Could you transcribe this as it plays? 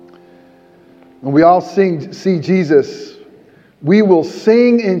and we all see Jesus, we will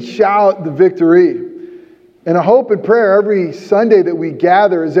sing and shout the victory. And a hope and prayer every Sunday that we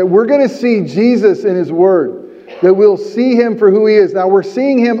gather is that we're going to see Jesus in His Word, that we'll see Him for who He is. Now, we're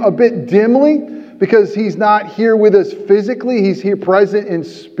seeing Him a bit dimly because He's not here with us physically. He's here present in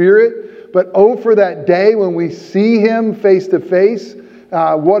spirit. But oh, for that day when we see Him face to face.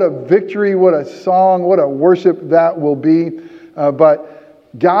 What a victory, what a song, what a worship that will be.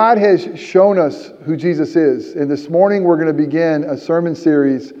 But God has shown us who Jesus is. And this morning we're going to begin a sermon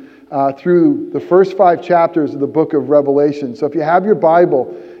series through the first 5 chapters of the book of Revelation. So if you have your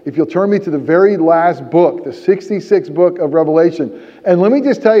Bible, if you'll turn me to the very last book, the 66th book of Revelation. And let me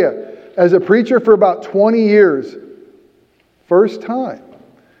just tell you, as a preacher for about 20 years, first time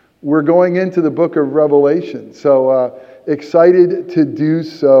we're going into the book of Revelation. So excited to do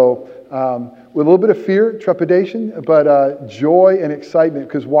so with a little bit of fear, trepidation, but joy and excitement.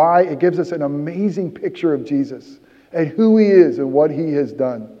 Because why? It gives us an amazing picture of Jesus and who He is and what He has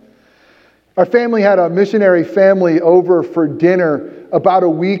done. Our family had a missionary family over for dinner about a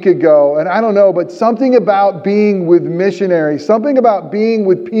week ago. And I don't know, but something about being with missionaries, something about being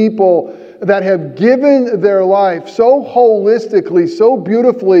with people that have given their life so holistically, so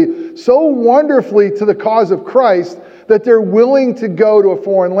beautifully, so wonderfully to the cause of Christ that they're willing to go to a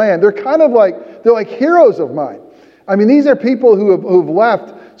foreign land. They're kind of like heroes of mine. I mean, these are people who've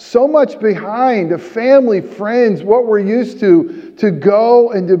left so much behind, family, friends, what we're used to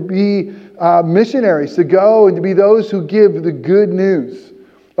go and to be missionaries, to go and to be those who give the good news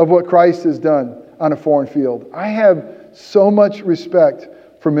of what Christ has done on a foreign field. I have so much respect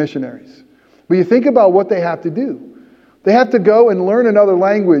for missionaries. But you think about what they have to do. They have to go and learn another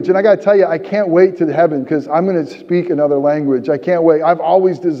language. And I got to tell you, I can't wait to heaven because I'm going to speak another language. I can't wait. I've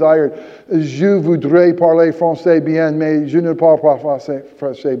always desired, je voudrais parler français bien, mais je ne parle pas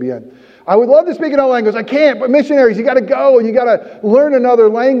français bien. I would love to speak another language. I can't, but missionaries, you got to go and you got to learn another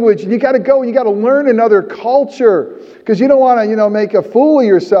language. And you got to go and you got to learn another culture because you don't want to, make a fool of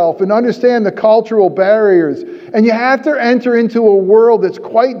yourself and understand the cultural barriers. And you have to enter into a world that's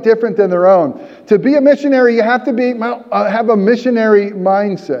quite different than their own. To be a missionary, you have to have a missionary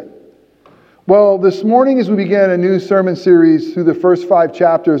mindset. Well, this morning as we begin a new sermon series through the first 5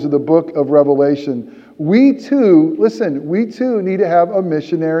 chapters of the book of Revelation, we too need to have a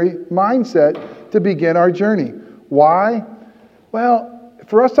missionary mindset to begin our journey. Why? Well,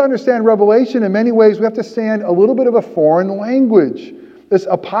 for us to understand Revelation, in many ways, we have to understand a little bit of a foreign language. This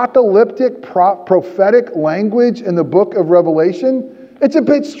apocalyptic, prophetic language in the book of Revelation, it's a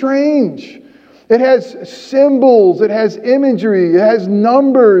bit strange. It has symbols, it has imagery, it has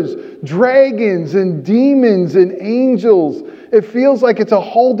numbers, dragons and demons and angels. It feels like it's a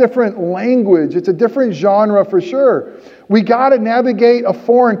whole different language. It's a different genre for sure. We got to navigate a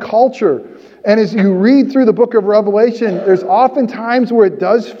foreign culture. And as you read through the book of Revelation, there's often times where it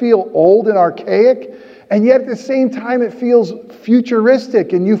does feel old and archaic, and yet at the same time it feels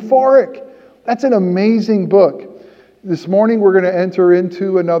futuristic and euphoric. That's an amazing book. This morning we're going to enter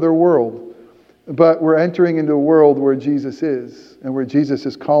into another world. But we're entering into a world where Jesus is and where Jesus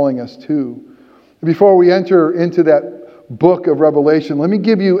is calling us to. Before we enter into that book of Revelation, let me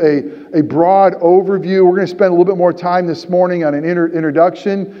give you a broad overview. We're going to spend a little bit more time this morning on an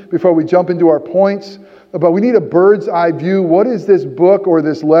introduction before we jump into our points. But we need a bird's eye view. What is this book or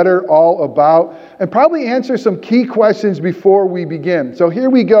this letter all about? And probably answer some key questions before we begin. So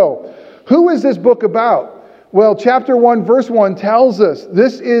here we go. Who is this book about? Well, chapter 1, verse 1 tells us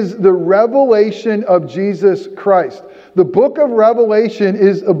this is the revelation of Jesus Christ. The book of Revelation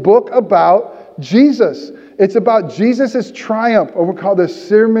is a book about Jesus. It's about Jesus' triumph. Or we call this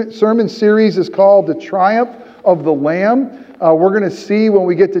sermon series is called The Triumph of the Lamb. We're going to see when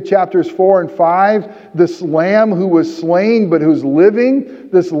we get to chapters 4 and 5, this Lamb who was slain but who's living,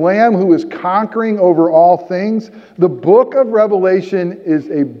 this Lamb who is conquering over all things. The book of Revelation is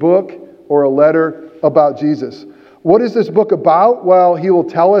a book or a letter about Jesus. What is this book about? Well, he will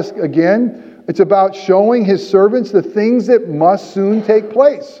tell us again. It's about showing his servants the things that must soon take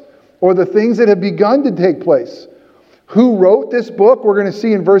place, or the things that have begun to take place. Who wrote this book? We're going to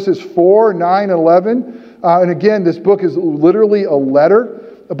see in verses 4, 9, and 11. And again, this book is literally a letter.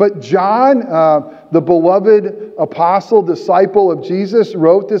 But John, the beloved apostle, disciple of Jesus,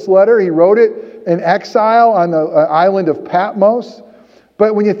 wrote this letter. He wrote it in exile on the island of Patmos.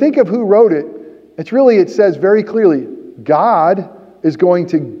 But when you think of who wrote it, it says very clearly, God is going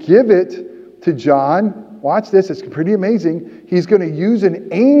to give it to John. Watch this, it's pretty amazing. He's going to use an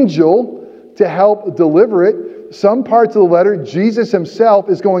angel to help deliver it. Some parts of the letter, Jesus himself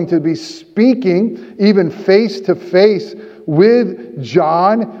is going to be speaking, even face to face with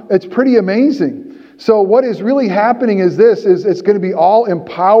John. It's pretty amazing. So what is really happening is this, is it's going to be all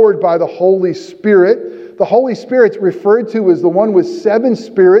empowered by the Holy Spirit. The Holy Spirit's referred to as the one with 7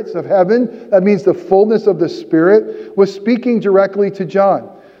 spirits of heaven. That means the fullness of the Spirit was speaking directly to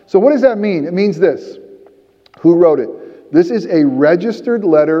John. So what does that mean? It means this. Who wrote it? This is a registered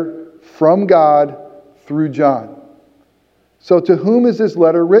letter from God through John. So to whom is this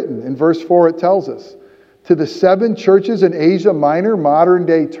letter written? In verse 4 it tells us, to the 7 churches in Asia Minor,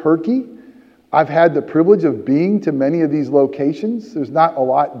 modern-day Turkey. I've had the privilege of being to many of these locations. There's not a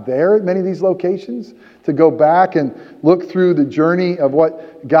lot there at many of these locations. To go back and look through the journey of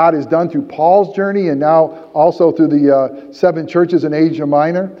what God has done through Paul's journey and now also through the 7 churches in Asia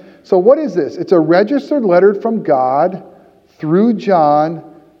Minor. So what is this? It's a registered letter from God through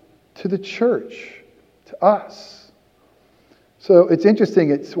John to the church, to us. So it's interesting.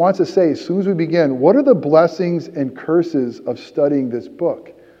 It wants to say, as soon as we begin, what are the blessings and curses of studying this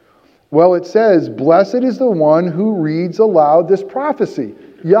book? Well, it says, blessed is the one who reads aloud this prophecy.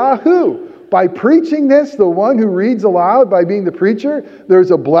 Yahoo! By preaching this, the one who reads aloud, by being the preacher,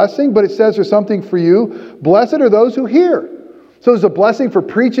 there's a blessing, but it says there's something for you. Blessed are those who hear. So there's a blessing for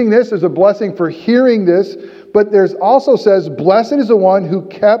preaching this, there's a blessing for hearing this, but there's also says, blessed is the one who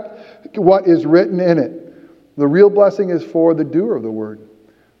kept what is written in it. The real blessing is for the doer of the word.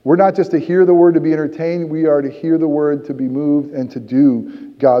 We're not just to hear the word to be entertained, we are to hear the word to be moved and to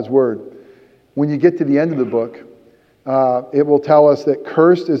do God's word. When you get to the end of the book, it will tell us that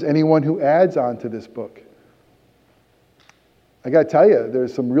cursed is anyone who adds on to this book. I got to tell you,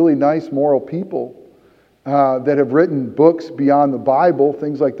 there's some really nice moral people that have written books beyond the Bible,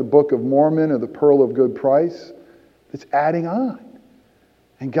 things like the Book of Mormon or the Pearl of Good Price, that's adding on.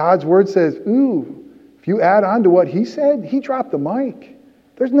 And God's word says, ooh, if you add on to what he said, he dropped the mic.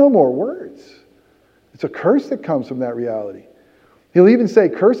 There's no more words. It's a curse that comes from that reality. He'll even say,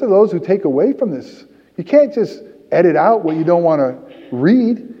 curse are those who take away from this. You can't just edit out what you don't want to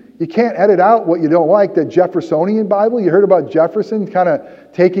read. You can't edit out what you don't like. The Jeffersonian Bible, you heard about Jefferson kind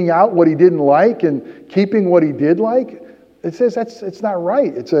of taking out what he didn't like and keeping what he did like. It says it's not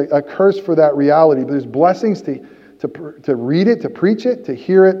right. It's a curse for that reality. But there's blessings to read it, to preach it, to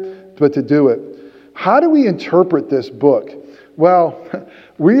hear it, but to do it. How do we interpret this book? Well,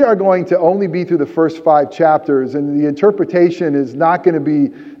 we are going to only be through the first 5 chapters, and the interpretation is not going to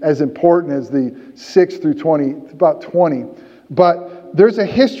be as important as the 6 through 20, about 20. But there's a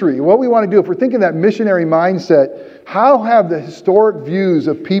history. What we want to do, if we're thinking that missionary mindset, how have the historic views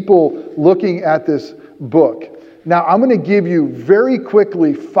of people looking at this book? Now, I'm going to give you very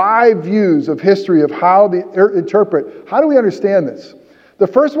quickly 5 views of history of how they interpret. How do we understand this? The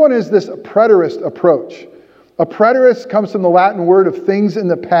first one is this preterist approach. A preterist comes from the Latin word of things in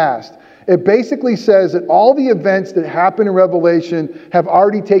the past. It basically says that all the events that happen in Revelation have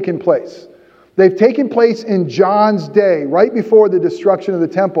already taken place. They've taken place in John's day, right before the destruction of the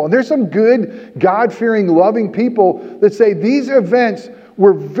temple. And there's some good, God-fearing, loving people that say these events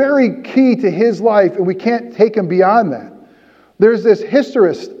were very key to his life and we can't take them beyond that. There's this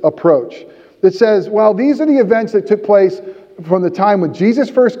historist approach that says, well, these are the events that took place from the time when Jesus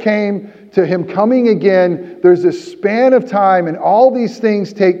first came to him coming again. There's this span of time, and all these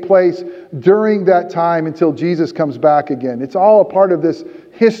things take place during that time until Jesus comes back again. It's all a part of this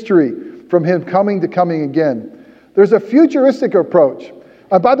history from him coming to coming again. There's a futuristic approach.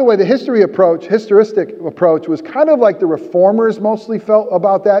 By the way, the historistic approach was kind of like the reformers mostly felt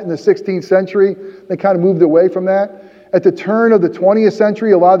about that in the 16th century. They kind of moved away from that. At the turn of the 20th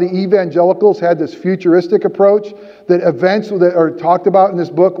century, a lot of the evangelicals had this futuristic approach that events that are talked about in this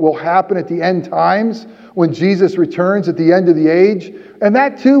book will happen at the end times when Jesus returns at the end of the age. And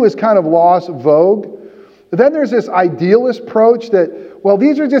that too is kind of lost vogue. But then there's this idealist approach that, well,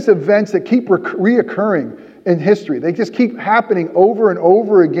 these are just events that keep reoccurring in history. They just keep happening over and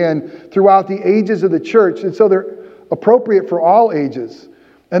over again throughout the ages of the church. And so they're appropriate for all ages.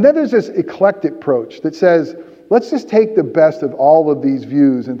 And then there's this eclectic approach that says, let's just take the best of all of these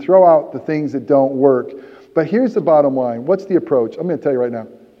views and throw out the things that don't work. But here's the bottom line. What's the approach? I'm going to tell you right now.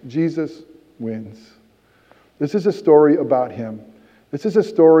 Jesus wins. This is a story about him. This is a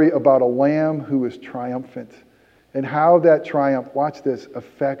story about a lamb who is triumphant and how that triumph, watch this,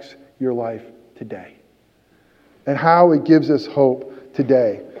 affects your life today and how it gives us hope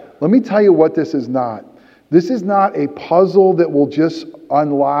today. Let me tell you what this is not. This is not a puzzle that will just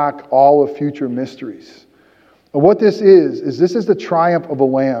unlock all of future mysteries. And what this is this is the triumph of a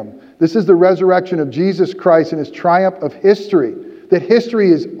lamb. This is the resurrection of Jesus Christ and his triumph of history. That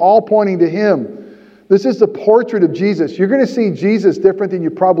history is all pointing to him. This is the portrait of Jesus. You're going to see Jesus different than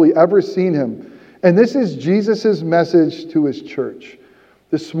you've probably ever seen him. And this is Jesus' message to his church.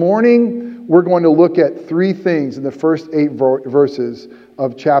 This morning, we're going to look at three things in the first 8 verses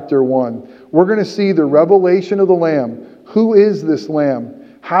of chapter 1. We're going to see the revelation of the Lamb. Who is this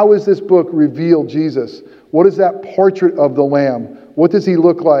Lamb? How is this book revealed Jesus? What is that portrait of the Lamb? What does he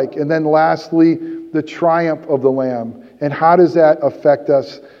look like? And then lastly, the triumph of the Lamb. And how does that affect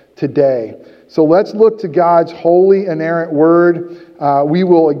us today? So let's look to God's holy, inerrant word. We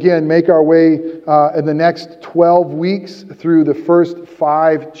will again make our way in the next 12 weeks through the first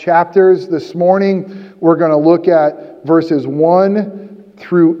 5 chapters. This morning, we're going to look at verses 1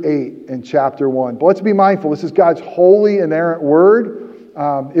 through 8 in chapter 1. But let's be mindful, this is God's holy, inerrant word.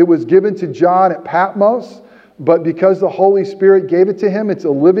 It was given to John at Patmos, but because the Holy Spirit gave it to him, it's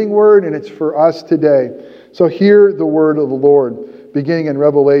a living word and it's for us today. So hear the word of the Lord, beginning in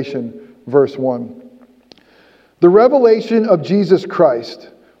Revelation, verse 1. The revelation of Jesus Christ,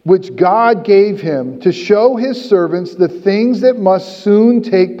 which God gave him to show his servants the things that must soon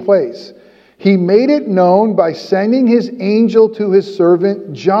take place. He made it known by sending his angel to his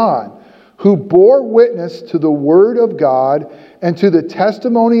servant John, who bore witness to the word of God and to the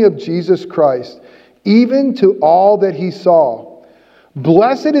testimony of Jesus Christ, even to all that he saw.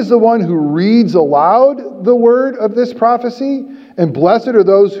 Blessed is the one who reads aloud the word of this prophecy, and blessed are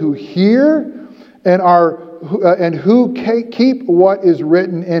those who hear and who keep what is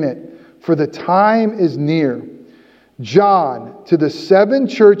written in it, for the time is near. John, to the 7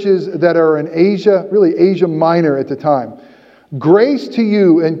 churches that are in Asia, really Asia Minor at the time. Grace to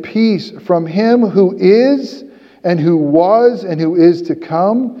you and peace from him who is, and who was, and who is to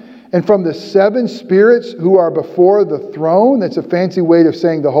come, and from the 7 spirits who are before the throne. That's a fancy way of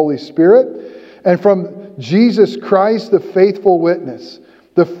saying the Holy Spirit. And from Jesus Christ, the faithful witness,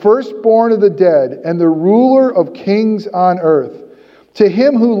 the firstborn of the dead, and the ruler of kings on earth. To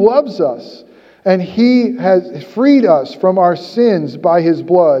him who loves us, and he has freed us from our sins by his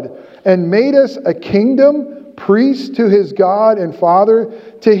blood, and made us a kingdom, priests to his God and Father.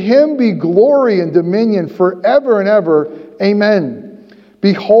 To him be glory and dominion forever and ever. Amen.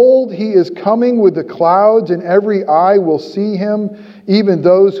 Behold, he is coming with the clouds, and every eye will see him, even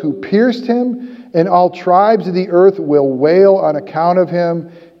those who pierced him, and all tribes of the earth will wail on account of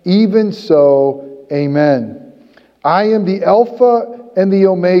him. Even so, amen. I am the Alpha and the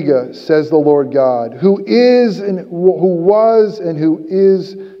Omega, says the Lord God, who is and who was and who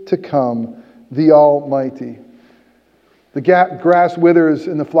is to come, the Almighty. The grass withers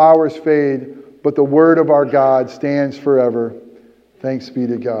and the flowers fade, but the word of our God stands forever. Thanks be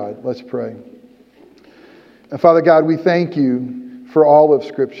to God. Let's pray. And Father God, we thank you for all of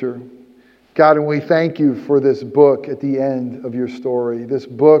Scripture. God, and we thank you for this book at the end of your story, this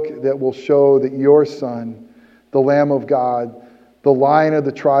book that will show that your Son, the Lamb of God, the Lion of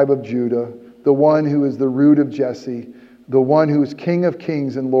the tribe of Judah, the one who is the root of Jesse, the one who is King of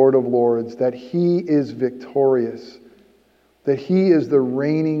kings and Lord of lords, that he is victorious, that he is the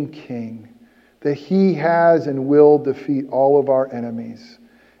reigning King, that he has and will defeat all of our enemies.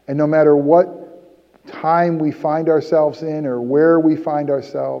 And no matter what time we find ourselves in or where we find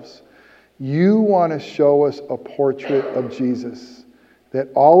ourselves, you want to show us a portrait of Jesus that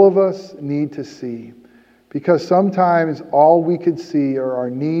all of us need to see. Because sometimes all we could see are our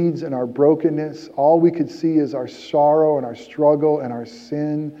needs and our brokenness. All we could see is our sorrow and our struggle and our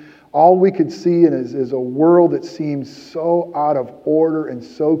sin. All we could see is a world that seems so out of order and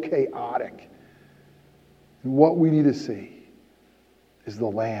so chaotic. And what we need to see is the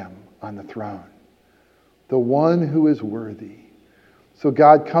Lamb on the throne, the one who is worthy. So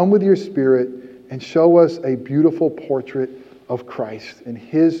God, come with your Spirit and show us a beautiful portrait of Christ and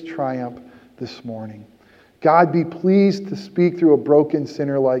his triumph this morning. God, be pleased to speak through a broken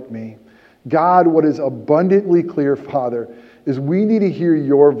sinner like me. God, what is abundantly clear, Father, is we need to hear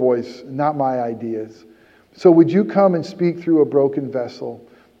your voice, not my ideas. So would you come and speak through a broken vessel?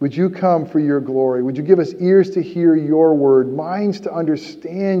 Would you come for your glory? Would you give us ears to hear your word, minds to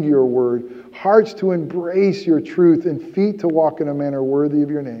understand your word, hearts to embrace your truth, and feet to walk in a manner worthy of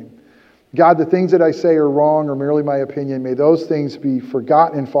your name? God, the things that I say are wrong or merely my opinion, may those things be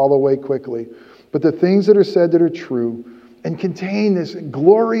forgotten and fall away quickly. But the things that are said that are true and contain this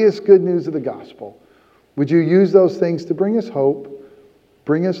glorious good news of the gospel, would you use those things to bring us hope,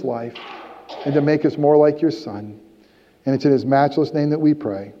 bring us life, and to make us more like your Son? And it's in his matchless name that we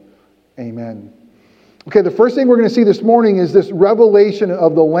pray. Amen. Okay, the first thing we're going to see this morning is this revelation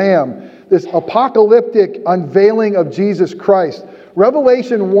of the Lamb, this apocalyptic unveiling of Jesus Christ.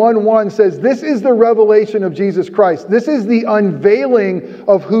 Revelation 1:1 says, this is the revelation of Jesus Christ. This is the unveiling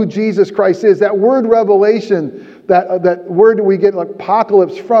of who Jesus Christ is. That word revelation That word that we get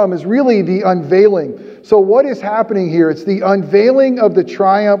apocalypse from is really the unveiling. So what is happening here? It's the unveiling of the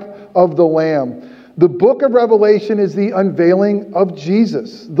triumph of the Lamb. The book of Revelation is the unveiling of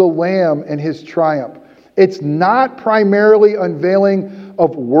Jesus, the Lamb, and his triumph. It's not primarily unveiling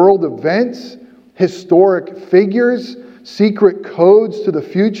of world events, historic figures, secret codes to the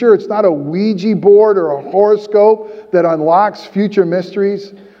future. It's not a Ouija board or a horoscope that unlocks future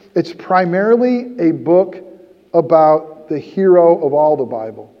mysteries. It's primarily a book about the hero of all the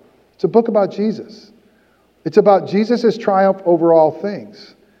Bible. It's a book about Jesus. It's about Jesus' triumph over all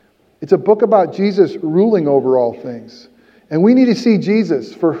things. It's a book about Jesus ruling over all things. And we need to see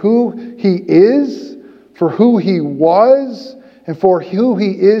Jesus for who he is, for who he was, and for who he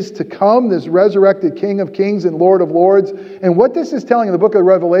is to come, this resurrected King of Kings and Lord of Lords. And what this is telling in the book of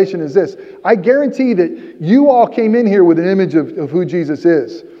Revelation is this. I guarantee that you all came in here with an image of who Jesus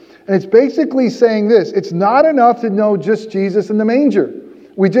is. And it's basically saying this. It's not enough to know just Jesus in the manger.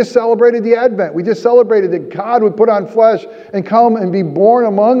 We just celebrated the Advent. We just celebrated that God would put on flesh and come and be born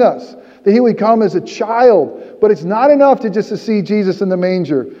among us. That he would come as a child. But it's not enough to see Jesus in the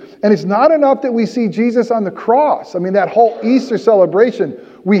manger. And it's not enough that we see Jesus on the cross. I mean, that whole Easter celebration,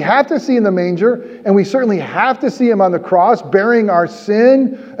 we have to see in the manger, and we certainly have to see him on the cross, bearing our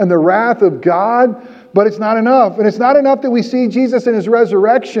sin and the wrath of God. But it's not enough. And it's not enough that we see Jesus in his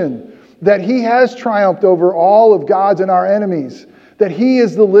resurrection, that he has triumphed over all of God's and our enemies, that he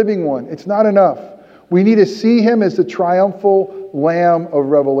is the living one. It's not enough. We need to see him as the triumphal Lamb of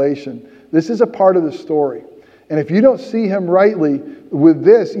Revelation. This is a part of the story. And if you don't see him rightly with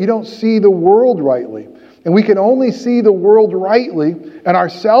this, you don't see the world rightly. And we can only see the world rightly and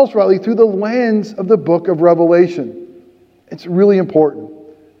ourselves rightly through the lens of the book of Revelation. It's really important.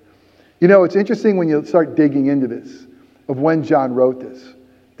 You know, it's interesting when you start digging into this, of when John wrote this.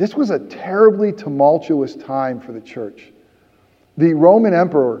 This was a terribly tumultuous time for the church. The Roman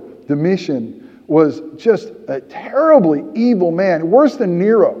Emperor, Domitian, was just a terribly evil man, worse than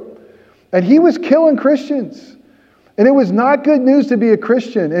Nero. And he was killing Christians. And it was not good news to be a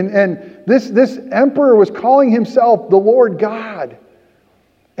Christian. And this emperor was calling himself the Lord God.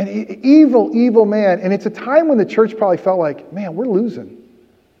 An evil, evil man. And it's a time when the church probably felt like, man, we're losing.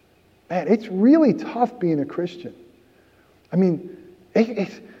 Man, it's really tough being a Christian. I mean,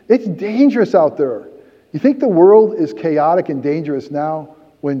 it's dangerous out there. You think the world is chaotic and dangerous now?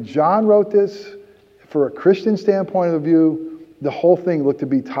 When John wrote this, for a Christian standpoint of view, the whole thing looked to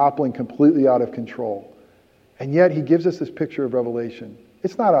be toppling completely out of control. And yet he gives us this picture of Revelation.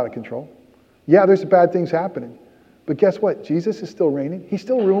 It's not out of control. Yeah, there's bad things happening. But guess what? Jesus is still reigning. He's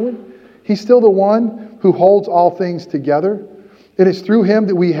still ruling. He's still the one who holds all things together. It is through him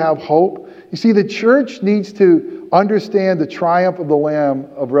that we have hope. You see, the church needs to understand the triumph of the Lamb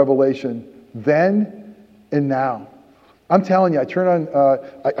of Revelation then and now. I'm telling you, I turn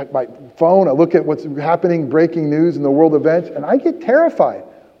on my phone, I look at what's happening, breaking news in the world events, and I get terrified.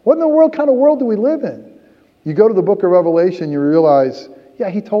 What in the world kind of world do we live in? You go to the book of Revelation, you realize, yeah,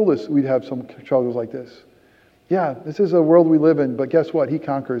 he told us we'd have some struggles like this. Yeah, this is a world we live in, but guess what? He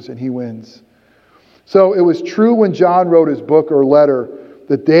conquers and he wins. So it was true when John wrote his book or letter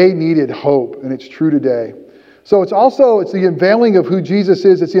that they needed hope, and it's true today. So it's the unveiling of who Jesus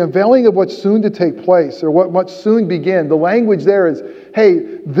is. It's the unveiling of what's soon to take place, or what must soon begin. The language there is,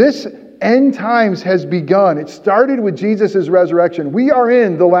 hey, this end times has begun. It started with Jesus' resurrection. We are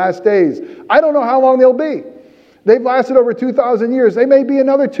in the last days. I don't know how long they'll be. They've lasted over 2,000 years. They may be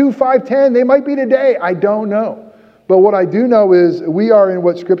another 2, 5, 10. They might be today. I don't know. But what I do know is we are in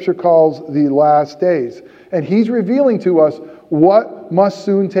what Scripture calls the last days. And he's revealing to us what must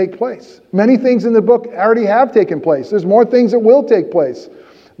soon take place. Many things in the book already have taken place. There's more things that will take place.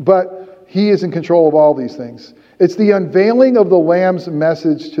 But he is in control of all these things. It's the unveiling of the Lamb's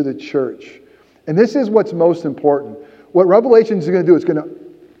message to the church. And this is what's most important. What Revelation is going to do, it's going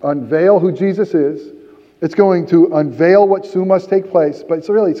to unveil who Jesus is. It's going to unveil what soon must take place. But it's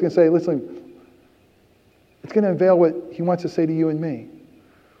going to say, listen, it's going to unveil what he wants to say to you and me.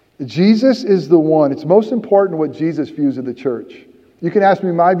 Jesus is the one. It's most important what Jesus views of the church. You can ask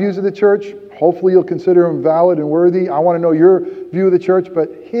me my views of the church. Hopefully you'll consider them valid and worthy. I want to know your view of the church, but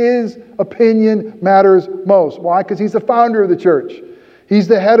his opinion matters most. Why? Because he's the founder of the church. He's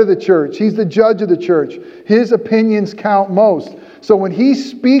the head of the church. He's the judge of the church. His opinions count most. So when he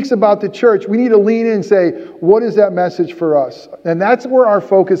speaks about the church, we need to lean in and say, what is that message for us? And that's where our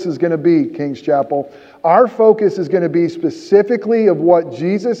focus is going to be, King's Chapel. Our focus is going to be specifically of what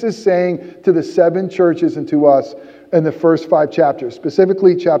Jesus is saying to the 7 churches and to us in the first 5 chapters,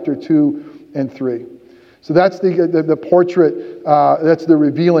 specifically chapter 2 and 3. So that's the portrait, that's the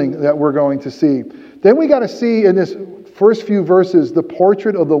revealing that we're going to see. Then we got to see in this first few verses the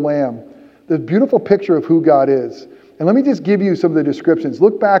portrait of the Lamb, the beautiful picture of who God is. And let me just give you some of the descriptions.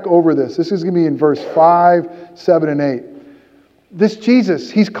 Look back over this. This is going to be in verse 5, 7, and 8. This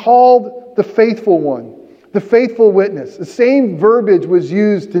Jesus, he's called the faithful one, the faithful witness. The same verbiage was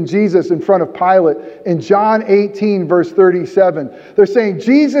used in Jesus in front of Pilate in John 18, verse 37. They're saying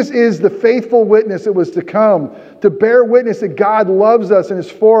Jesus is the faithful witness that was to come to bear witness that God loves us and is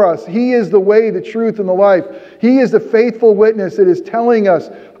for us. He is the way, the truth, and the life. He is the faithful witness that is telling us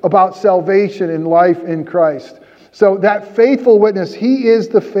about salvation and life in Christ. So that faithful witness, he is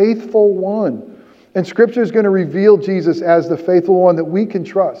the faithful one. And Scripture is going to reveal Jesus as the faithful one that we can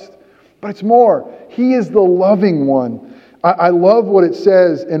trust. But it's more. He is the loving one. I love what it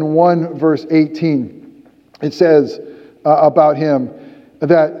says in 1 verse 18. It says about him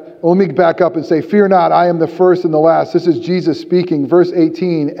that, well, let me back up and say, fear not, I am the first and the last. This is Jesus speaking. Verse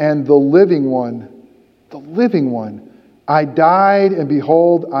 18, and the living one, I died, and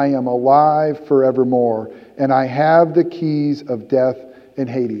behold, I am alive forevermore, and I have the keys of death and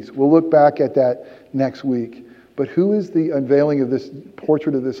Hades. We'll look back at that next week. But who is the unveiling of this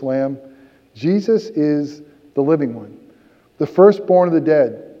portrait of this Lamb? Jesus is the living one, the firstborn of the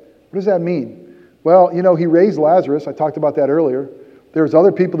dead. What does that mean? Well, he raised Lazarus. I talked about that earlier. There's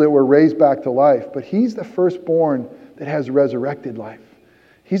other people that were raised back to life, but he's the firstborn that has resurrected life.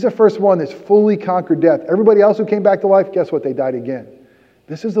 He's the first one that's fully conquered death. Everybody else who came back to life, guess what? They died again.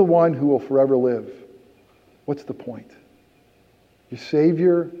 This is the one who will forever live. What's the point? Your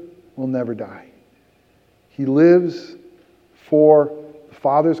Savior will never die. He lives for the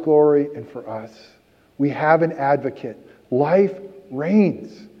Father's glory and for us. We have an advocate. Life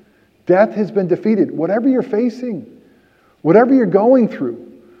reigns. Death has been defeated. Whatever you're facing, whatever you're going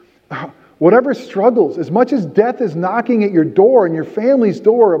through, whatever struggles, as much as death is knocking at your door and your family's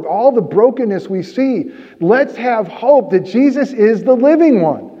door of all the brokenness we see, let's have hope that Jesus is the living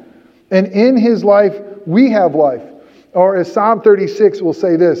one. And in his life, we have life. Or as Psalm 36 will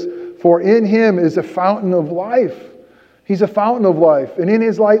say this, for in him is a fountain of life. He's a fountain of life. And in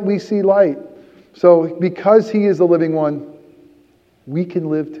his light we see light. So because he is the living one, we can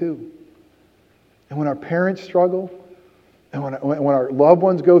live too. And when our parents struggle, and when our loved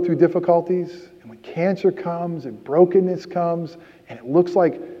ones go through difficulties, and when cancer comes and brokenness comes, and it looks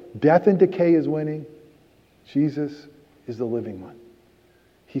like death and decay is winning, Jesus is the living one.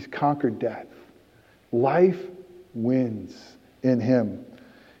 He's conquered death. Life wins in him.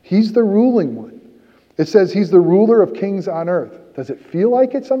 He's the ruling one. It says he's the ruler of kings on earth. Does it feel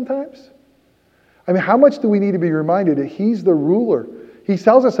like it sometimes? I mean, how much do we need to be reminded that he's the ruler? He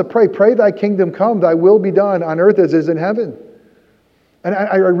tells us to pray thy kingdom come, thy will be done on earth as is in heaven. And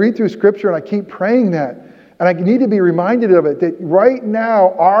I read through Scripture and I keep praying that. And I need to be reminded of it, that right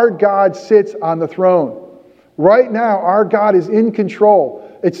now our God sits on the throne. Right now our God is in control.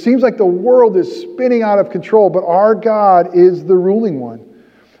 It seems like the world is spinning out of control, but our God is the ruling one.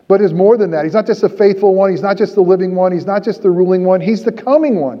 But it's more than that. He's not just the faithful one. He's not just the living one. He's not just the ruling one. He's the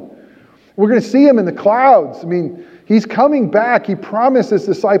coming one. We're going to see him in the clouds. I mean, he's coming back. He promised his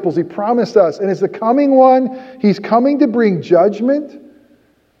disciples. He promised us. And as the coming one, he's coming to bring judgment.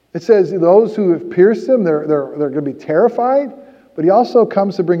 It says those who have pierced him, they're going to be terrified. But he also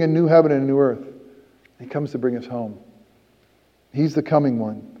comes to bring a new heaven and a new earth. He comes to bring us home. He's the coming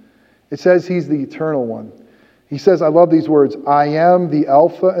one. It says he's the eternal one. He says, I love these words, I am the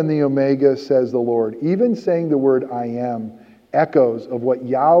Alpha and the Omega, says the Lord. Even saying the word I am echoes of what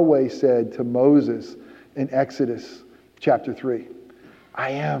Yahweh said to Moses in Exodus chapter 3.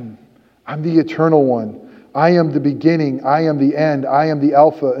 I am. I'm the eternal one. I am the beginning. I am the end. I am the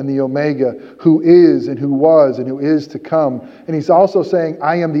Alpha and the Omega, who is and who was and who is to come. And he's also saying,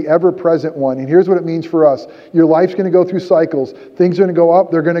 I am the ever-present one. And here's what it means for us. Your life's going to go through cycles. Things are going to go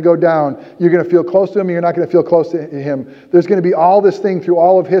up. They're going to go down. You're going to feel close to him. You're not going to feel close to him. There's going to be all this thing through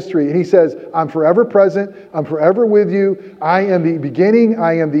all of history. And he says, I'm forever present. I'm forever with you. I am the beginning.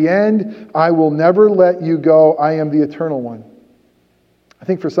 I am the end. I will never let you go. I am the eternal one. I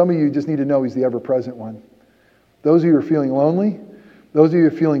think for some of you just need to know he's the ever-present one. Those of you who are feeling lonely, those of you who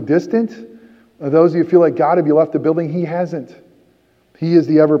are feeling distant, those of you who feel like, God, have you left the building? He hasn't. He is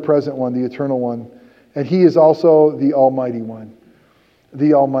the ever-present one, the eternal one. And he is also the almighty one.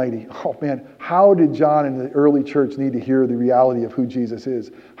 The almighty. Oh man, how did John and the early church need to hear the reality of who Jesus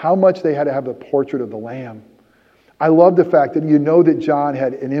is? How much they had to have the portrait of the Lamb. I love the fact that you know that John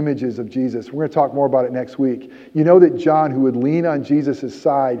had images of Jesus. We're going to talk more about it next week. You know that John, who would lean on Jesus'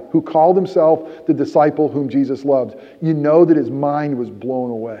 side, who called himself the disciple whom Jesus loved, you know that his mind was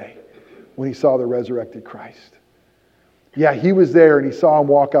blown away when he saw the resurrected Christ. Yeah, he was there and he saw him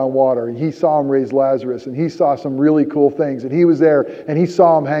walk on water and he saw him raise Lazarus and he saw some really cool things and he was there and he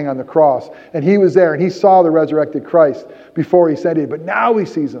saw him hang on the cross and he was there and he saw the resurrected Christ before he ascended. But now he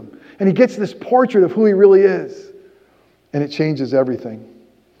sees him and he gets this portrait of who he really is and it changes everything.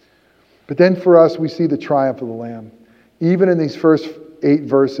 But then for us, we see the triumph of the Lamb. Even in these first 8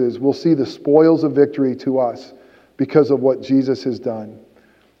 verses, we'll see the spoils of victory to us because of what Jesus has done.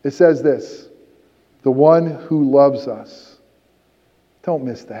 It says this, the one who loves us. Don't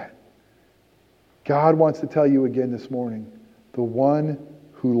miss that. God wants to tell you again this morning, the one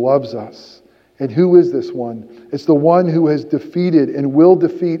who loves us. And who is this one? It's the one who has defeated and will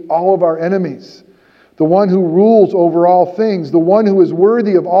defeat all of our enemies. The one who rules over all things. The one who is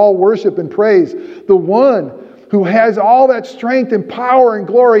worthy of all worship and praise. The one who has all that strength and power and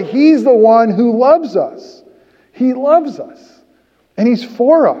glory. He's the one who loves us. He loves us. And he's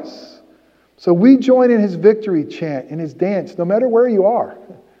for us. So we join in his victory chant, in his dance, no matter where you are.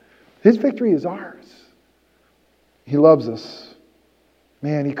 His victory is ours. He loves us.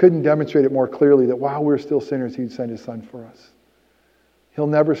 Man, he couldn't demonstrate it more clearly that while we're still sinners, he'd send his son for us. He'll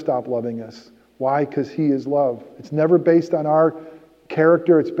never stop loving us. Why? Because he is love. It's never based on our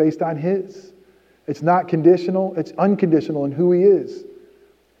character. It's based on his. It's not conditional. It's unconditional in who he is.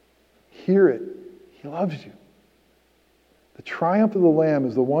 Hear it. He loves you. The triumph of the Lamb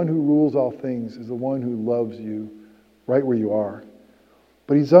is the one who rules all things, is the one who loves you right where you are.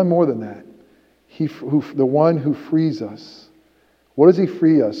 But he's done more than that. The one who frees us. What does he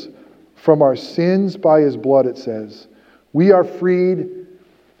free us? From our sins by his blood, it says. We are freed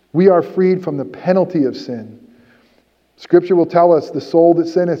from the penalty of sin. Scripture will tell us, the soul that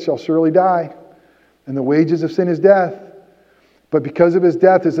sinneth shall surely die, and the wages of sin is death. But because of his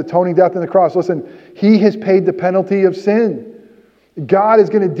death, his atoning death on the cross, listen, he has paid the penalty of sin. God is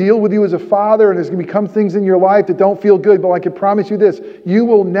going to deal with you as a father, and there's going to become things in your life that don't feel good. But I can promise you this, you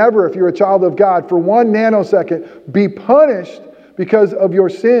will never, if you're a child of God, for 1 nanosecond, be punished because of your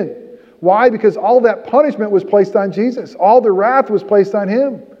sin. Why? Because all that punishment was placed on Jesus. All the wrath was placed on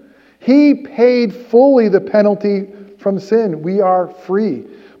him. He paid fully the penalty from sin. We are free.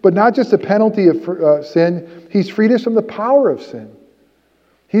 But not just the penalty of sin, he's freed us from the power of sin.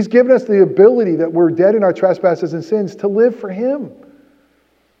 He's given us the ability that we're dead in our trespasses and sins to live for him.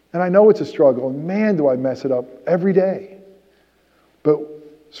 And I know it's a struggle, and man, do I mess it up every day. But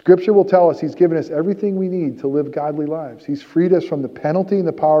Scripture will tell us he's given us everything we need to live godly lives. He's freed us from the penalty and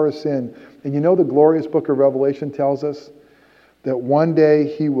the power of sin. And you know the glorious book of Revelation tells us that one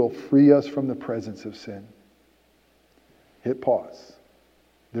day he will free us from the presence of sin. Hit pause.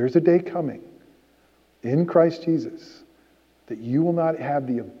 There's a day coming in Christ Jesus that you will not have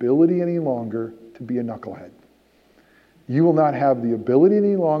the ability any longer to be a knucklehead. You will not have the ability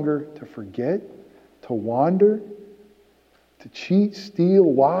any longer to forget, to wander, to cheat,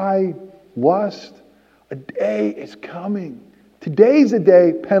 steal, lie, lust. A day is coming. Today's the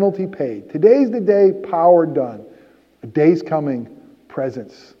day, penalty paid. Today's the day, power done. A day's coming,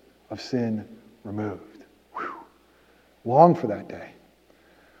 presence of sin removed. Whew. Long for that day.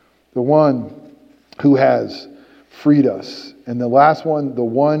 The one who has freed us. And the last one, the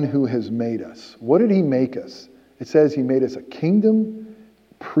one who has made us. What did he make us? It says he made us a kingdom,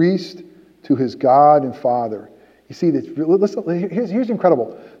 priest to his God and Father. You see, listen, here's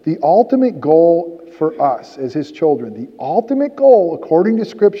incredible. The ultimate goal for us as his children, the ultimate goal, according to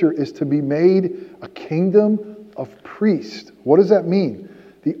Scripture, is to be made a kingdom of priests. What does that mean?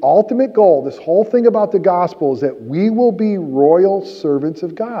 The ultimate goal, this whole thing about the gospel, is that we will be royal servants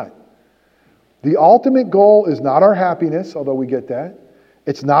of God. The ultimate goal is not our happiness, although we get that.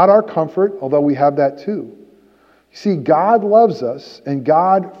 It's not our comfort, although we have that too. You see, God loves us, and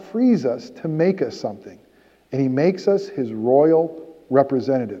God frees us to make us something. And he makes us his royal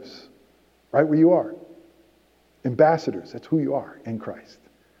representatives. Right where you are. Ambassadors, that's who you are in Christ.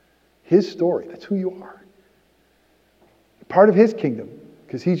 His story, that's who you are. Part of his kingdom,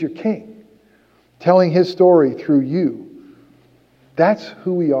 because he's your king. Telling his story through you. That's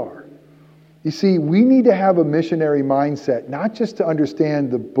who we are. You see, we need to have a missionary mindset, not just to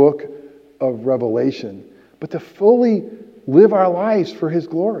understand the book of Revelation, but to fully live our lives for his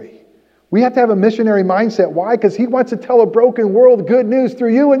glory. We have to have a missionary mindset. Why? Because he wants to tell a broken world good news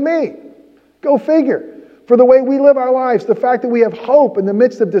through you and me. Go figure. For the way we live our lives, the fact that we have hope in the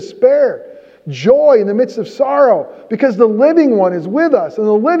midst of despair, joy in the midst of sorrow, because the living one is with us and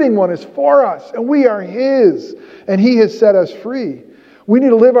the living one is for us and we are his and he has set us free. We need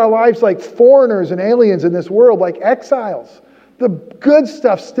to live our lives like foreigners and aliens in this world, like exiles. The good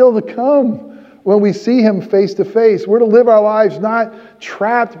stuff's still to come. when we see him face to face. We're to live our lives not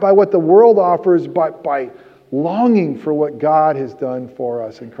trapped by what the world offers, but by longing for what God has done for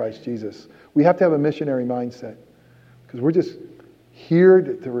us in Christ Jesus. We have to have a missionary mindset because we're just here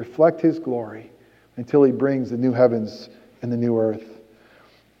to reflect his glory until he brings the new heavens and the new earth.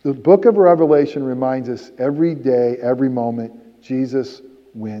 The book of Revelation reminds us every day, every moment, Jesus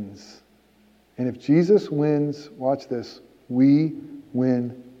wins. And if Jesus wins, watch this, we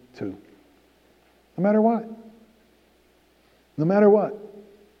win too. No matter what. No matter what,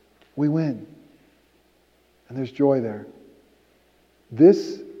 we win. And there's joy there.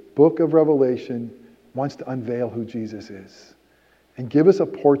 This book of Revelation wants to unveil who Jesus is and give us a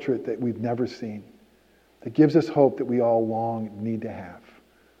portrait that we've never seen, that gives us hope that we all long need to have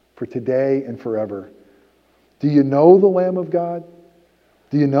for today and forever. Do you know the Lamb of God?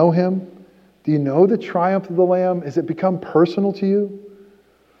 Do you know him? Do you know the triumph of the Lamb? Has it become personal to you?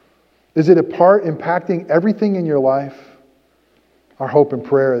 Is it a part impacting everything in your life? Our hope and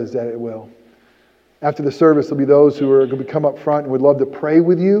prayer is that it will. After the service, there'll be those who are going to come up front and would love to pray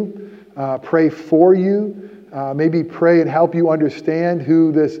with you, pray for you, maybe pray and help you understand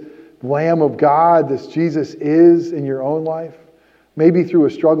who this Lamb of God, this Jesus is in your own life. Maybe through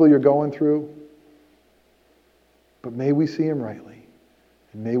a struggle you're going through. But may we see him rightly.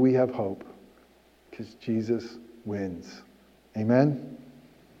 And may we have hope. Because Jesus wins. Amen?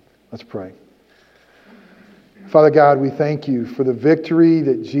 Let's pray. Father God, we thank you for the victory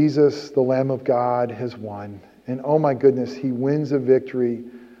that Jesus, the Lamb of God, has won. And oh my goodness, he wins a victory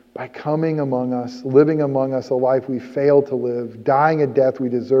by coming among us, living among us a life we failed to live, dying a death we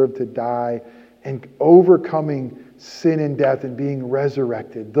deserve to die, and overcoming sin and death and being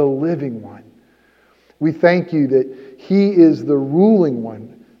resurrected, the living one. We thank you that he is the ruling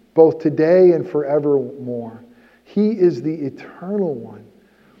one, both today and forevermore. He is the eternal one.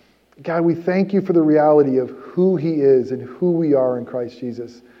 God, we thank you for the reality of who he is and who we are in Christ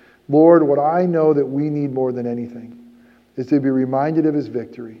Jesus. Lord, what I know that we need more than anything is to be reminded of his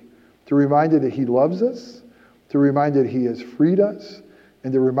victory, to be reminded that he loves us, to be reminded that he has freed us,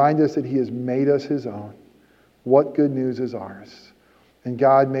 and to remind us that he has made us his own. What good news is ours? And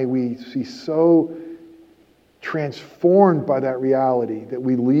God, may we be so transformed by that reality that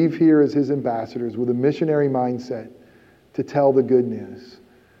we leave here as his ambassadors with a missionary mindset to tell the good news.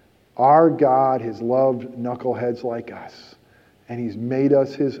 Our God has loved knuckleheads like us, and he's made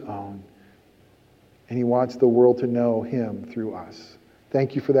us his own, and he wants the world to know him through us.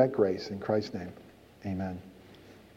 Thank you for that grace. In Christ's name, amen.